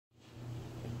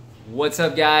What's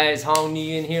up guys,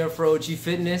 Nguyen here for OG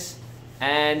Fitness,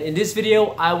 and in this video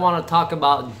I want to talk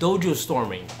about dojo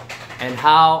storming and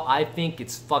how I think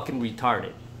it's fucking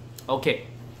retarded. Okay,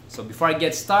 so before I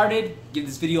get started, give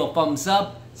this video a thumbs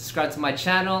up, subscribe to my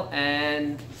channel,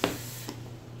 and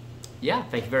yeah,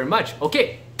 thank you very much.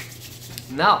 Okay,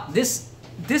 now this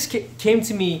came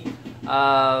to me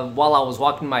while I was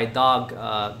walking my dog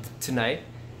tonight,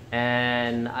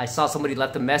 and I saw somebody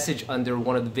left a message under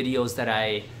one of the videos that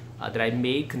I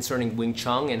made concerning Wing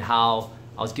Chun and how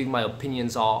I was giving my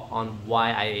opinions on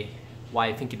why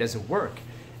I think it doesn't work.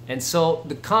 And so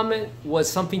the comment was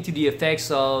something to the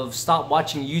effects of stop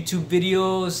watching YouTube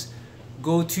videos,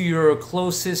 go to your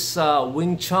closest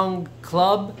Wing Chun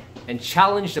club and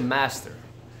challenge the master.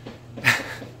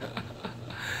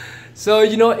 So,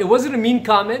 you know, it wasn't a mean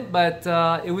comment, but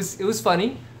it was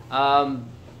funny.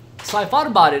 So I thought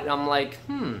about it, and I'm like,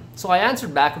 So I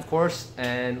answered back, of course,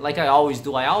 and like I always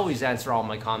do, I always answer all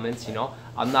my comments, you know.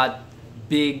 I'm not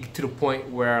big to the point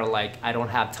where like I don't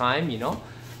have time, you know.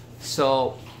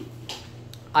 So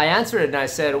I answered it and I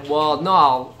said, well,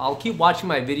 no, I'll keep watching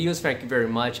my videos, thank you very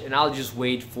much, and I'll just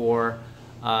wait for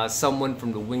someone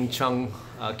from the Wing Chun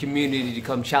community to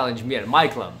come challenge me at my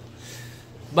club.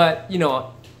 But, you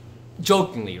know,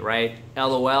 jokingly, right?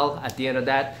 LOL at the end of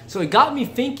that. So it got me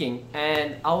thinking,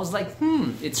 and I was like,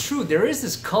 it's true. There is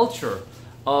this culture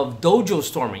of dojo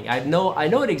storming. I know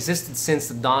it existed since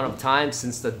the dawn of time,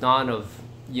 since the dawn of,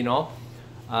 you know,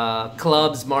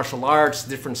 clubs, martial arts,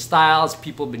 different styles.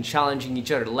 People have been challenging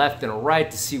each other left and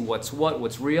right to see what's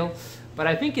real. But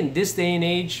I think in this day and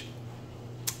age,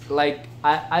 like,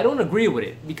 I don't agree with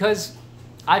it, because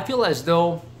I feel as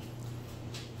though,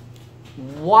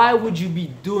 why would you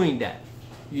be doing that?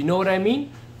 You know what I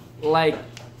mean? Like,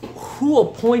 who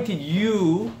appointed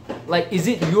you? Like, is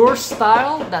it your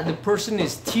style that the person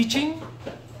is teaching?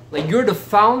 Like, you're the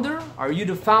founder? Are you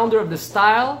the founder of the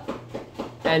style?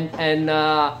 And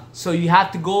so you have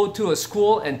to go to a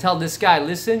school and tell this guy,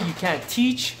 listen, you can't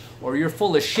teach, or you're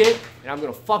full of shit, and I'm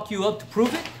gonna fuck you up to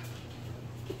prove it.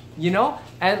 You know?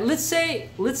 And let's say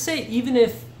even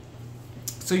if,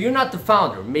 so you're not the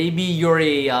founder, maybe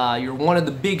you're one of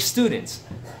the big students.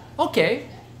 Okay,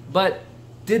 but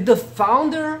did the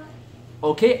founder,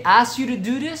 okay, ask you to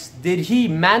do this? Did he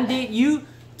mandate you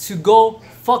to go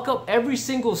fuck up every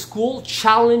single school,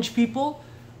 challenge people,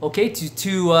 okay,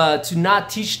 to not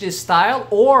teach this style,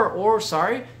 or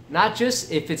sorry, not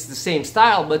just if it's the same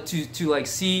style, but to like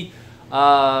see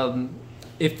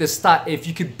if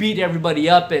you could beat everybody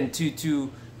up and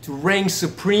to reign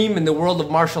supreme in the world of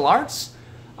martial arts?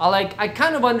 I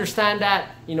kind of understand that,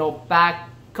 you know, back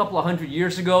a couple of hundred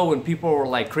years ago when people were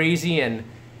like crazy and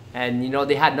you know,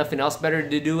 they had nothing else better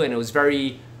to do, and it was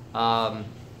very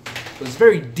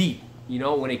deep, you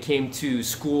know, when it came to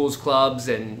schools, clubs,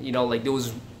 and, you know, like there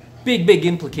was big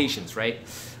implications, right?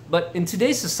 But in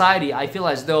today's society, I feel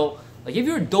as though, like, if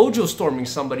you're dojo storming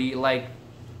somebody, like,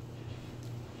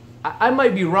 I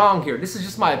might be wrong here, this is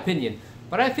just my opinion,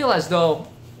 but I feel as though,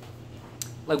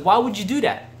 like, why would you do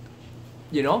that?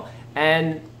 You know?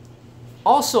 And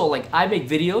also, like, I make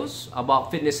videos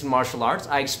about fitness and martial arts.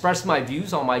 I express my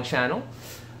views on my channel.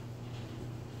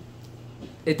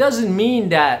 It doesn't mean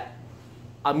that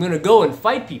I'm gonna go and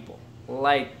fight people.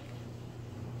 Like,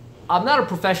 I'm not a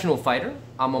professional fighter.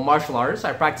 I'm a martial artist.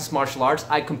 I practice martial arts.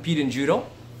 I compete in judo.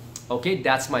 Okay,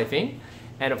 that's my thing.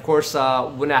 And of course,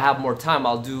 when I have more time,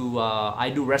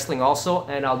 I do wrestling also,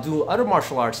 and I'll do other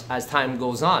martial arts as time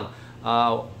goes on.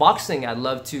 Boxing, I'd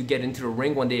love to get into the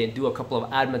ring one day and do a couple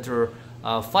of amateur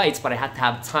fights, but I have to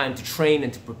have time to train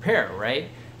and to prepare, right?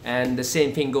 And the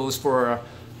same thing goes for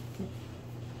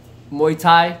Muay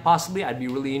Thai, possibly. I'd be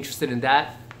really interested in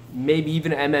that. Maybe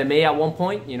even MMA at one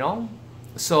point, you know?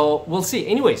 So we'll see.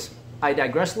 Anyways, I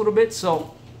digress a little bit.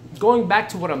 So going back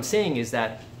to what I'm saying is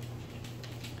that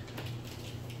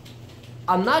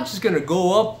I'm not just gonna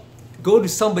go to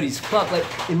somebody's club. Like,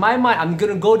 in my mind, I'm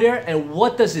gonna go there, and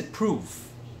what does it prove?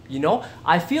 You know,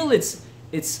 I feel it's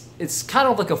kind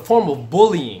of like a form of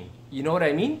bullying. You know what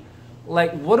I mean?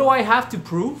 Like, what do I have to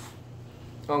prove?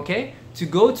 Okay, to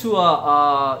go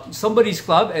to somebody's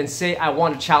club and say I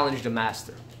want to challenge the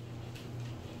master.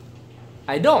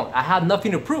 I don't. I have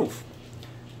nothing to prove.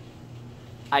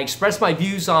 I express my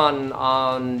views on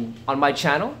my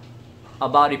channel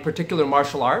about a particular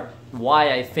martial art,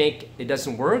 why I think it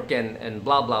doesn't work, and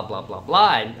blah blah blah blah blah.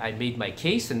 I made my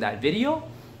case in that video.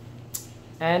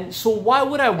 And so why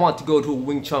would I want to go to a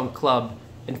Wing Chun club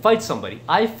and fight somebody?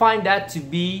 I find that to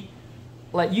be,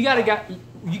 like, you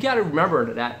gotta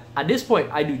remember that at this point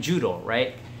I do judo,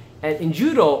 right? And in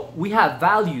judo we have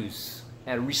values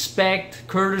and respect,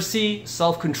 courtesy,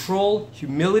 self-control,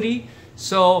 humility.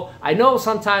 So I know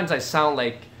sometimes I sound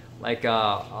like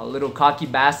a little cocky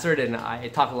bastard, and I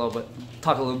talk a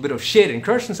little bit of shit and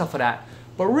curse and stuff like that.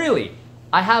 But really,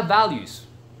 I have values,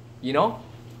 you know,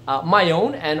 my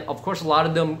own, and of course a lot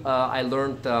of them I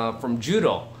learned from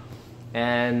judo,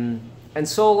 and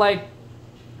so like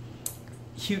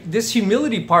this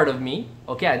humility part of me.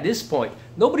 Okay, at this point,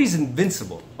 nobody's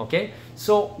invincible. Okay,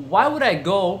 so why would I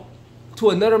go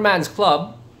to another man's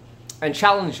club and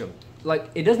challenge him? Like,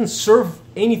 it doesn't serve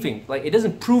anything. Like, it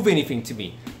doesn't prove anything to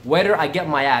me. Whether I get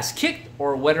my ass kicked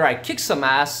or whether I kick some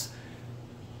ass,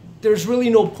 there's really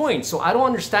no point. So I don't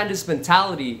understand this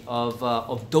mentality of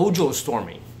dojo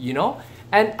storming, you know?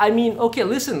 And I mean, okay,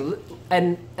 listen,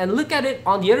 and look at it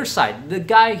on the other side. The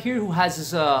guy here who has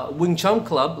his Wing Chun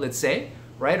club, let's say,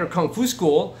 right, or Kung Fu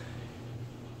school,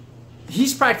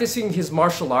 he's practicing his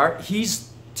martial art.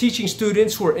 He's teaching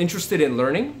students who are interested in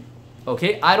learning.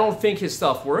 Okay, I don't think his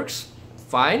stuff works.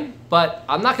 Fine, but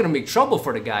I'm not gonna make trouble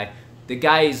for the guy. The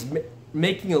guy is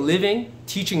making a living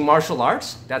teaching martial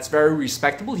arts. That's very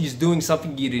respectable. He's doing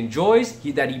something he enjoys,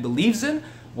 that he believes in.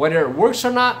 Whether it works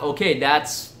or not, okay,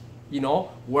 that's, you know,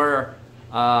 where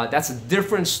that's a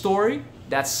different story.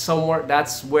 That's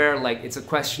where like it's a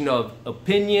question of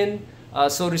opinion,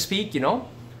 so to speak, you know.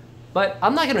 But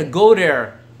I'm not gonna go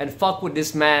there and fuck with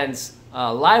this man's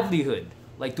livelihood,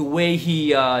 like the way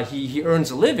he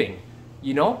earns a living,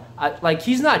 you know. Like,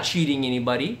 he's not cheating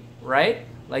anybody, right?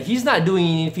 Like, he's not doing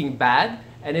anything bad.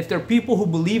 And if there are people who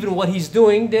believe in what he's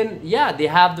doing, then yeah, they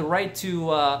have the right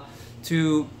to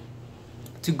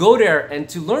go there and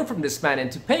to learn from this man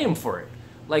and to pay him for it.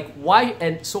 Like, why?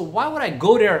 And so why would I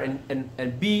go there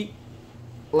and be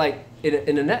like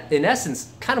in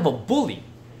essence kind of a bully?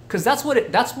 Because that's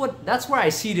where I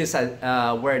see this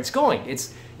as, where it's going.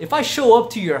 It's, if I show up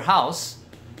to your house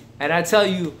and I tell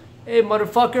you, hey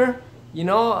motherfucker, you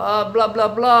know, blah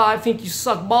blah blah, I think you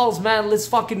suck balls, man, let's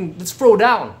throw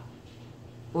down.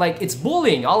 Like, it's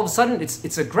bullying. All of a sudden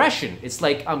it's aggression. It's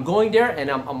like I'm going there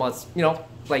and I'm you know,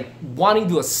 like wanting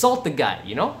to assault the guy,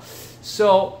 you know.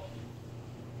 So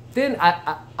then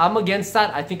I'm against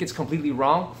that. I think it's completely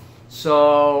wrong.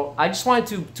 So I just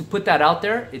wanted to put that out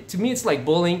there. To me, it's like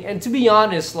bullying. And to be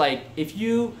honest, like, if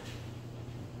you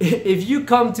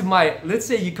come to my, let's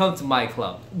say you come to my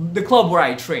club, the club where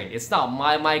I train, it's not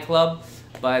my club,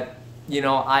 but you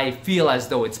know, I feel as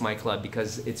though it's my club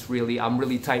because it's really, I'm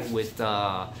really tight with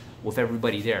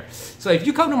everybody there. So if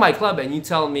you come to my club and you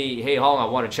tell me, hey Hong, I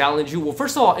want to challenge you. Well,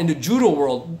 first of all, in the judo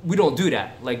world, we don't do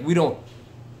that. Like, we don't,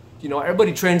 you know,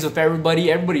 everybody trains with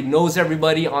everybody. Everybody knows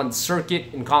everybody on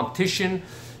circuit in competition.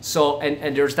 So,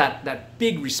 and there's that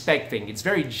big respect thing. It's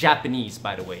very Japanese,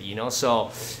 by the way, you know.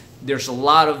 So there's a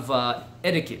lot of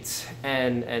etiquette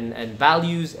and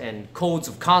values and codes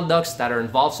of conducts that are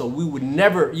involved. So we would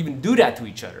never even do that to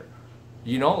each other,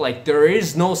 you know. Like, there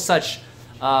is no such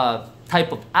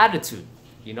type of attitude,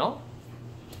 you know.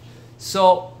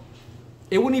 So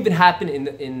it wouldn't even happen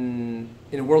in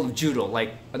the world of judo.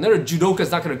 Like, another judoka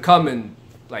is not gonna come and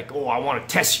like, oh, I want to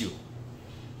test you,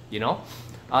 you know.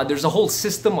 There's a whole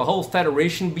system, a whole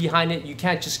federation behind it. You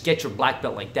can't just get your black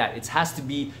belt like that. It has to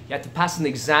be, you have to pass an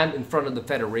exam in front of the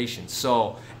federation.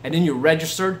 So, and then you're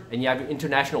registered and you have your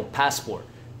international passport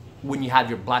when you have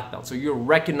your black belt. So you're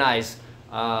recognized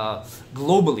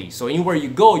globally. So anywhere you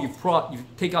go, you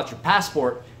take out your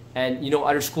passport, and you know,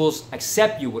 other schools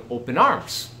accept you with open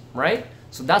arms, right?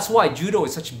 So that's why judo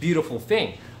is such a beautiful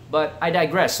thing. But I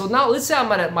digress. So now let's say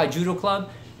I'm at my judo club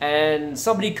and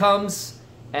somebody comes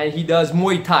and he does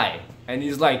Muay Thai and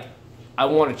he's like, I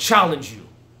want to challenge you.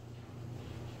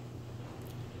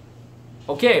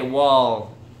 Okay,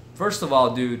 well, first of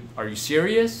all, dude, are you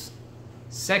serious?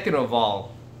 Second of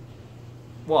all,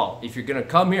 well, if you're gonna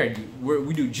come here,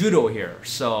 we do judo here.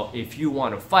 So if you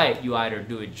want to fight, you either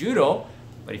do it judo,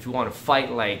 but if you want to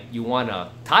fight like you want to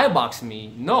Thai box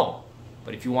me, no.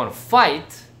 But if you want to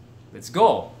fight, let's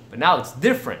go. But now it's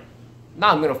different. Now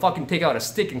I'm gonna fucking take out a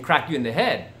stick and crack you in the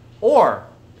head. Or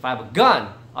if I have a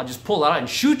gun, I'll just pull it out and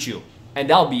shoot you, and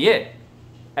that'll be it.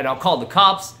 And I'll call the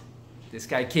cops. This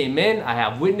guy came in, I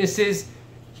have witnesses.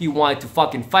 He wanted to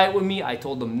fucking fight with me. I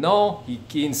told him no.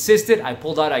 He insisted. I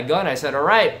pulled out a gun. I said, all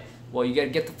right, well, you gotta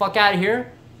get the fuck out of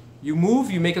here. You move,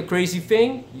 you make a crazy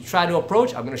thing, you try to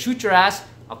approach, I'm gonna shoot your ass.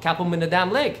 I'll cap him in the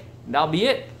damn leg, and that'll be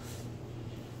it.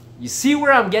 You see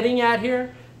where I'm getting at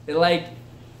here? Like,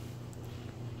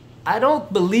 I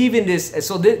don't believe in this. And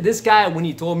so this guy, when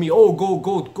he told me, oh,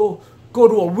 go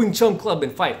to a Wing Chun club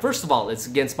and fight. First of all, it's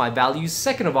against my values.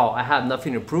 Second of all, I have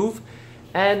nothing to prove.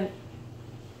 And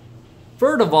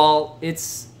third of all,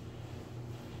 it's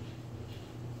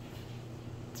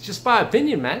it's just my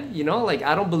opinion, man. You know, like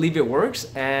I don't believe it works.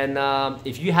 And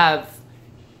if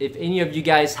any of you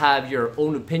guys have your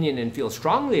own opinion and feel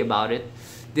strongly about it,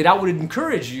 then I would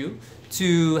encourage you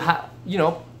to have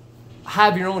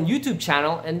your own YouTube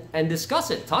channel and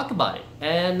discuss it, talk about it.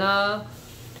 And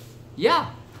yeah,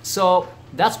 so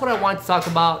that's what I want to talk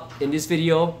about in this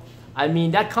video. I mean,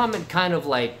 that comment kind of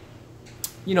like,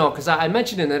 you know, because I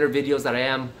mentioned in other videos that I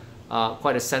am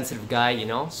quite a sensitive guy, you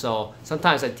know, so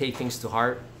sometimes I take things to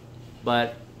heart,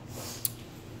 but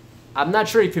I'm not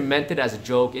sure if he meant it as a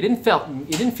joke. It didn't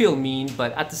feel mean,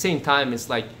 but at the same time, it's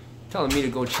like telling me to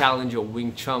go challenge a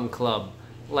Wing Chun club.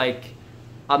 Like,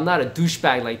 I'm not a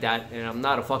douchebag like that, and I'm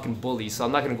not a fucking bully, so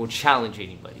I'm not gonna go challenge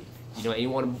anybody. You know,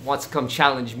 anyone wants to come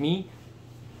challenge me,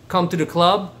 come to the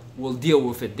club, we'll deal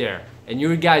with it there. And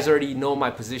you guys already know my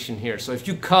position here. So if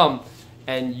you come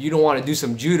and you don't want to do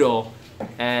some judo,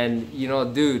 and you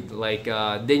know, dude, like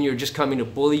then you're just coming to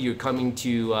bully. You're coming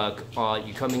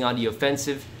on the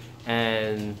offensive.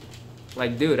 And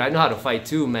like, dude, I know how to fight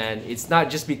too, man. It's not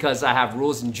just because I have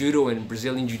rules in judo and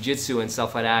Brazilian jiu-jitsu and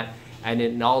stuff like that, and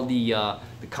in all the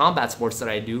combat sports that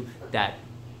I do, that,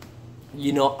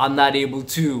 you know, I'm not able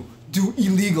to do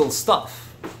illegal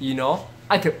stuff. You know,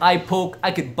 I could eye poke,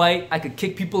 I could bite, I could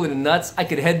kick people in the nuts, I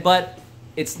could headbutt.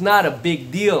 It's not a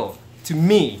big deal to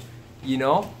me, you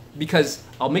know, because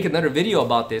I'll make another video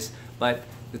about this, but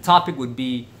the topic would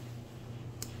be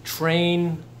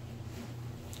train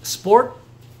sport,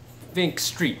 think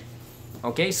street.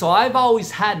 Okay, so I've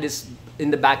always had this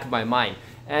in the back of my mind,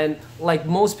 and like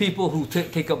most people who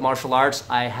take up martial arts,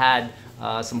 I had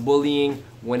some bullying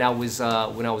when I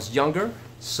was younger.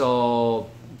 So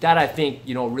that, I think,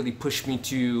 you know, really pushed me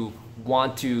to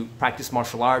want to practice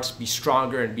martial arts, be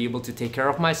stronger, and be able to take care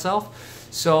of myself.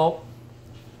 So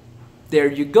there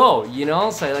you go, you know.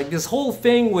 So like this whole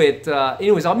thing with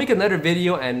anyways, I'll make another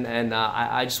video, and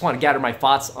I just want to gather my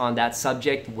thoughts on that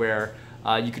subject, where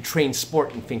you could train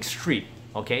sport and think street.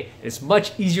 Okay, and it's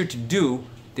much easier to do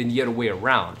than the other way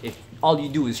around. If all you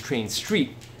do is train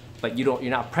street, but you're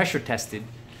not pressure tested,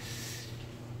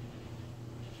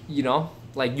 you know,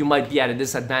 like you might be at a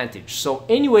disadvantage. So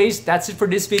anyways, that's it for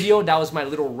this video. That was my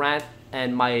little rant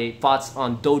and my thoughts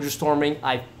on dojo storming.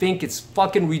 I think it's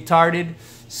fucking retarded.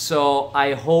 So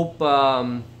I hope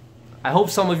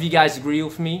some of you guys agree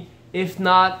with me. If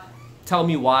not, tell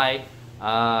me why.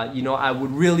 You know, I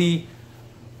would really,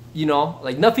 you know,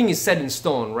 like nothing is set in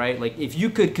stone, right? Like if you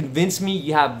could convince me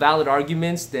you have valid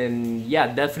arguments, then yeah,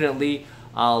 definitely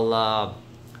I'll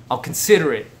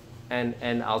consider it,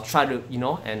 and I'll try to, you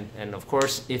know, and of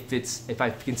course if I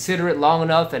consider it long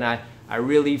enough and I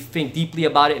really think deeply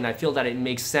about it and I feel that it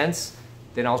makes sense,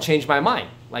 then I'll change my mind.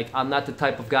 Like I'm not the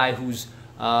type of guy whose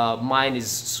mind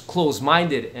is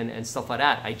closed-minded and stuff like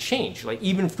that. I change, like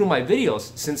even through my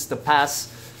videos since the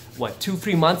past, what,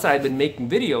 2-3 months that I've been making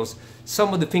videos,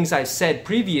 some of the things I said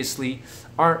previously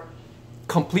aren't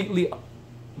completely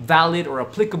valid or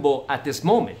applicable at this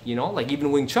moment, you know, like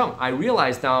even Wing Chun. I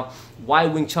realize now why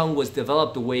Wing Chun was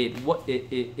developed the way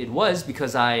it was,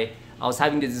 because I was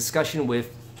having this discussion with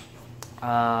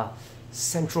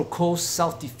Central Coast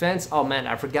Self-Defense. Oh man,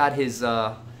 I forgot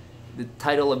the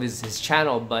title of his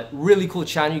channel, but really cool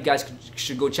channel. You guys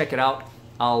should go check it out.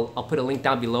 I'll put a link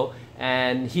down below.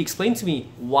 And he explained to me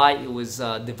why it was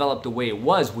developed the way it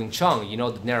was, Wing Chun. You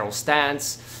know, the narrow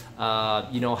stance.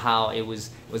 You know how it was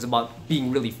about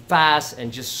being really fast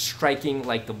and just striking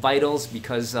like the vitals,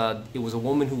 because it was a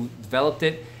woman who developed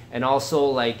it, and also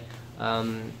like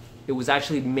it was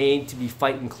actually made to be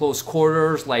fighting close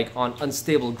quarters, like on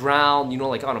unstable ground, you know,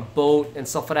 like on a boat and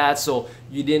stuff like that. So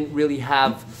you didn't really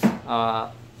have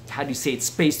how do you say it,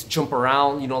 space to jump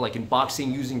around, you know, like in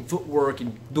boxing, using footwork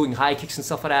and doing high kicks and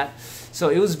stuff like that. So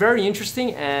it was very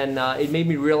interesting, and it made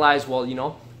me realize, well, you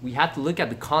know, we have to look at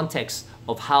the context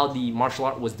of how the martial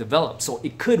art was developed. So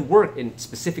it could work in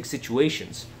specific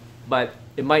situations, but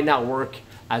it might not work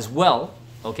as well,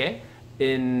 okay,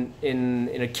 in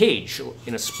a cage,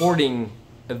 in a sporting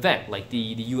event like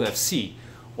the UFC,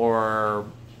 or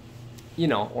you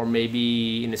know, or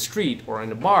maybe in the street or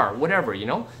in a bar, whatever, you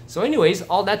know. So anyways,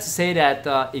 all that to say that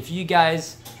if you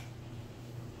guys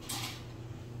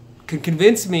can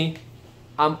convince me,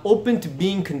 I'm open to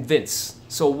being convinced.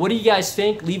 So what do you guys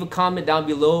think? Leave a comment down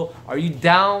below. Are you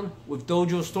down with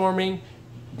dojo storming?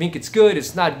 Think it's good,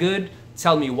 it's not good?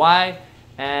 Tell me why.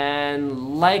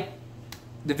 And like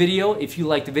the video if you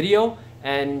like the video,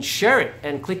 and share it,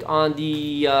 and click on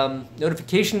the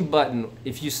notification button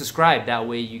if you subscribe. That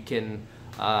way you can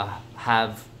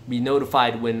be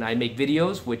notified when I make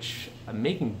videos, which I'm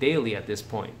making daily at this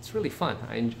point. It's really fun.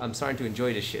 I'm starting to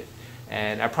enjoy this shit.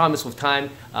 And I promise with time,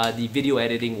 the video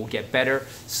editing will get better.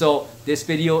 So this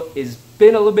video has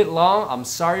been a little bit long. I'm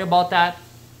sorry about that.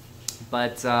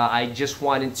 But I just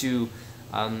wanted to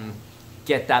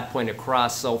get that point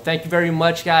across. So thank you very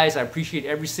much, guys. I appreciate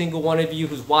every single one of you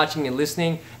who's watching and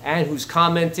listening and who's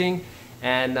commenting.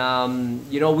 And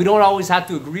you know, we don't always have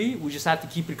to agree. We just have to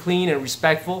keep it clean and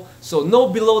respectful. So no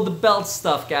below the belt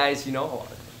stuff, guys. You know,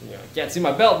 can't see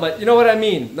my belt, but you know what I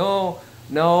mean. No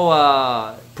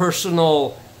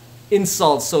personal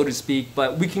insults, so to speak.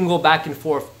 But we can go back and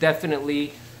forth,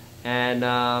 definitely.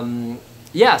 And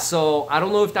yeah, so I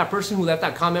don't know if that person who left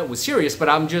that comment was serious, but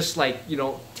I'm just like, you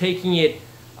know, taking it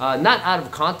not out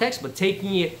of context, but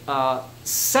taking it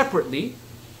separately,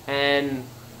 and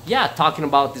yeah, talking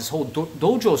about this whole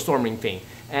dojo storming thing.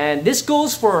 And this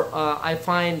goes for, I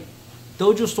find,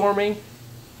 dojo storming.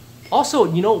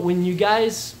 Also, you know, when you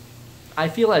guys, I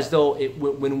feel as though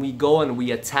when we go and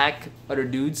we attack other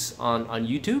dudes on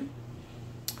YouTube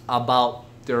about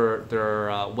their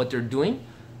what they're doing,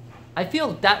 I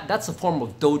feel that that's a form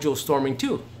of dojo storming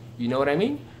too. You know what I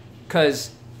mean?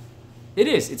 Because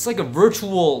it's like a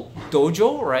virtual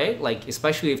dojo, right? Like,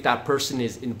 especially if that person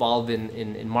is involved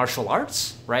in martial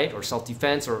arts, right? Or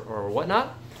self-defense or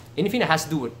whatnot. Anything that has to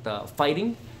do with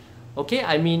fighting. Okay,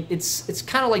 I mean, it's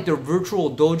kind of like their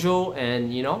virtual dojo,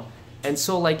 and you know, and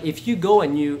so like if you go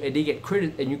and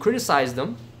you criticize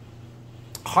them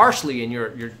harshly, and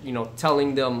you're you know,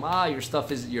 telling them, your stuff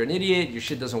is, you're an idiot, your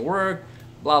shit doesn't work,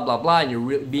 blah blah blah, and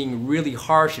you're being really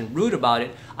harsh and rude about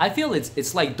it, I feel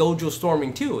it's like dojo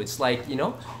storming too. It's like, you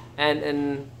know,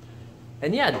 and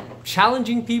yeah,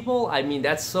 challenging people, I mean,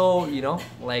 that's so, you know,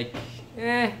 like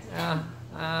I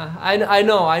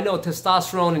know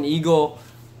testosterone and ego,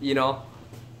 you know,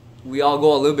 we all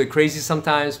go a little bit crazy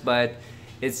sometimes, but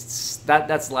that's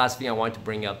the last thing I wanted to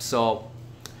bring up. So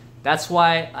that's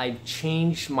why I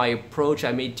changed my approach.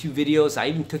 I made 2 videos. I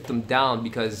even took them down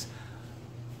because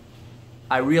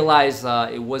I realized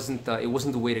it wasn't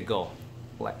the way to go.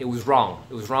 It was wrong.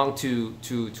 It was wrong to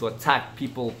attack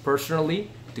people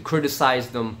personally, to criticize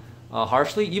them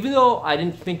harshly. Even though I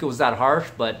didn't think it was that harsh,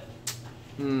 but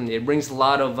it brings a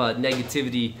lot of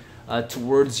negativity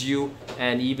towards you,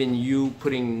 and even you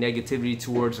putting negativity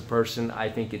towards a person, I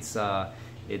think it's wrong,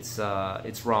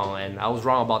 and I was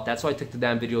wrong about that. So I took the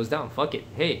damn videos down. Fuck it.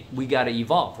 Hey, we gotta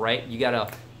evolve, right? You gotta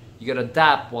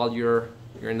adapt while you're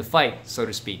in the fight, so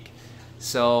to speak.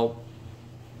 So,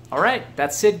 all right,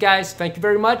 that's it, guys. Thank you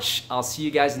very much. I'll see you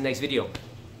guys in the next video.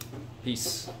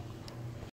 Peace.